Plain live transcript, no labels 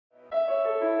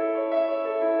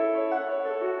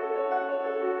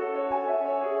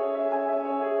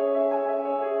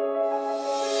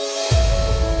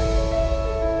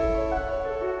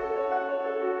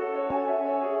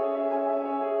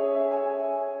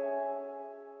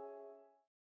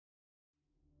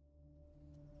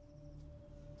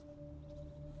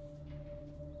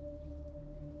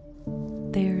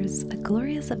There's a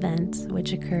glorious event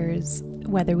which occurs,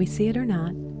 whether we see it or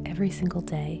not, every single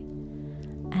day.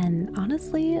 And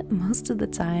honestly, most of the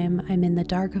time I'm in the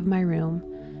dark of my room,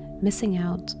 missing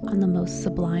out on the most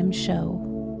sublime show.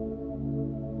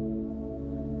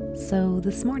 So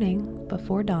this morning,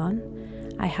 before dawn,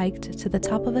 I hiked to the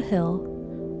top of a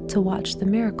hill to watch the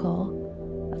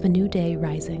miracle of a new day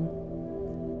rising.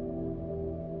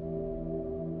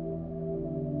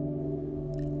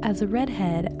 As a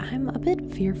redhead, I'm a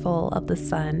bit fearful of the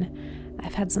sun.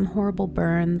 I've had some horrible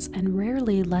burns and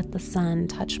rarely let the sun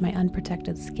touch my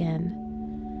unprotected skin.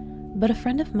 But a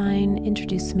friend of mine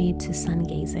introduced me to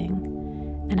sungazing,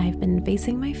 and I've been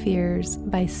facing my fears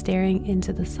by staring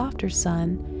into the softer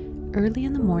sun early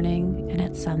in the morning and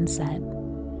at sunset.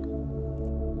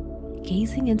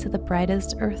 Gazing into the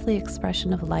brightest earthly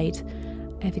expression of light,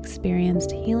 I've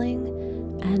experienced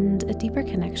healing and a deeper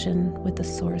connection with the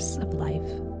source of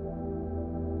life.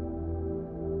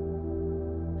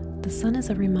 The sun is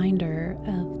a reminder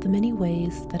of the many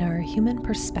ways that our human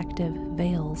perspective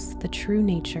veils the true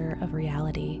nature of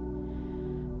reality.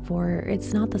 For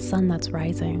it's not the sun that's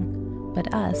rising,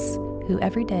 but us who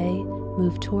every day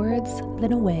move towards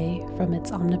then away from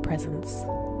its omnipresence.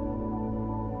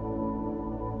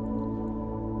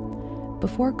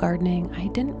 Before gardening, I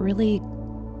didn't really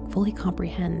fully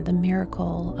comprehend the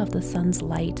miracle of the sun's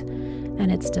light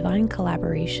and its divine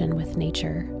collaboration with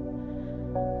nature.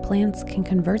 Plants can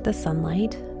convert the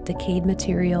sunlight, decayed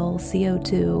material,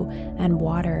 CO2, and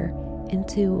water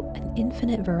into an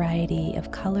infinite variety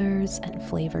of colors and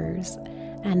flavors,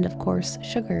 and of course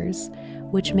sugars,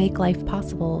 which make life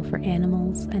possible for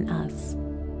animals and us.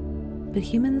 But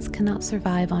humans cannot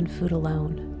survive on food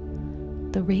alone.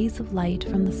 The rays of light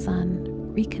from the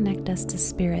sun reconnect us to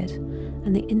spirit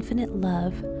and the infinite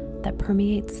love that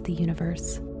permeates the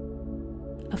universe,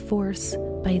 a force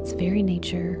by its very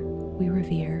nature we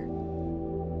revere.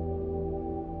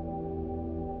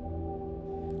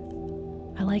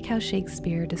 I like how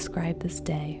Shakespeare described this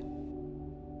day.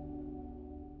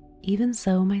 Even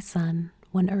so my sun,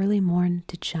 when early morn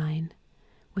did shine,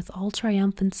 with all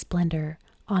triumphant splendor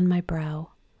on my brow,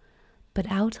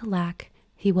 but out alack,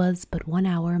 he was but 1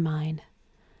 hour mine.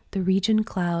 The region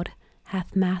cloud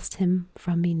hath masked him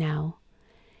from me now,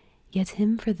 yet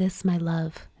him for this my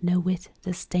love no whit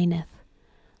disdaineth.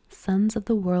 Suns of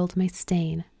the world may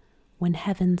stain when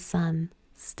heaven's sun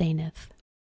staineth.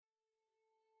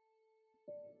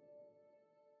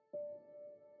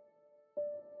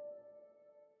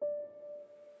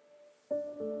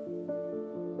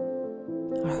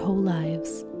 Our whole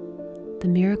lives, the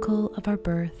miracle of our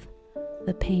birth,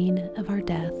 the pain of our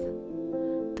death,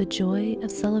 the joy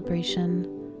of celebration,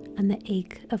 and the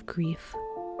ache of grief,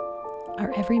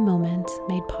 are every moment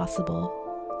made possible,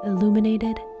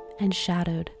 illuminated and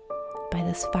shadowed by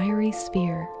this fiery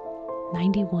sphere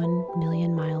 91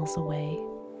 million miles away.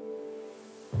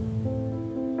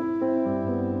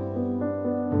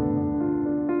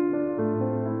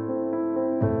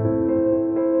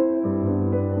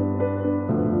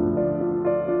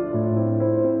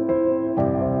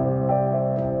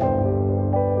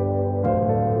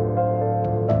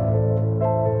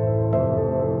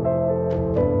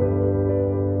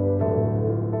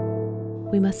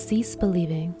 We must cease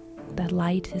believing that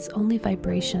light is only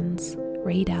vibrations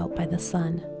rayed out by the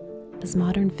sun, as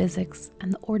modern physics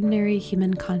and the ordinary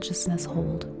human consciousness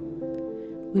hold.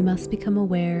 We must become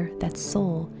aware that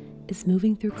soul is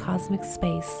moving through cosmic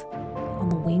space on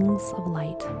the wings of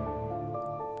light.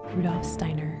 Rudolf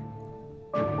Steiner.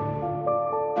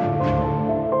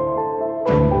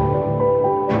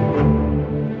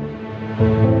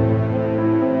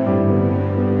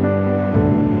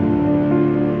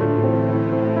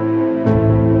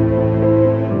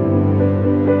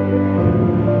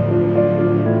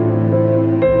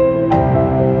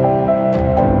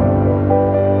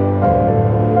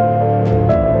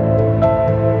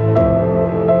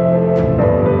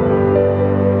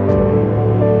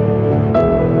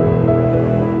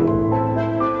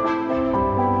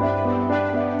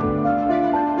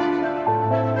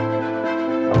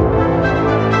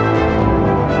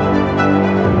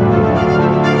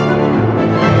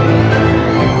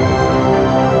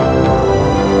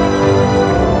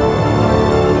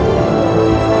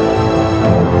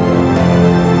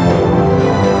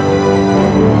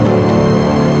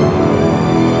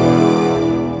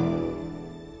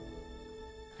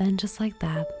 Then just like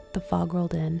that, the fog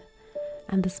rolled in,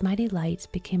 and this mighty light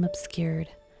became obscured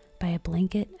by a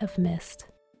blanket of mist.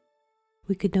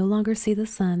 We could no longer see the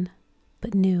sun,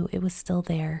 but knew it was still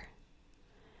there.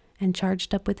 And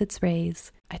charged up with its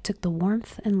rays, I took the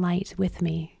warmth and light with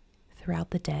me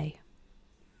throughout the day.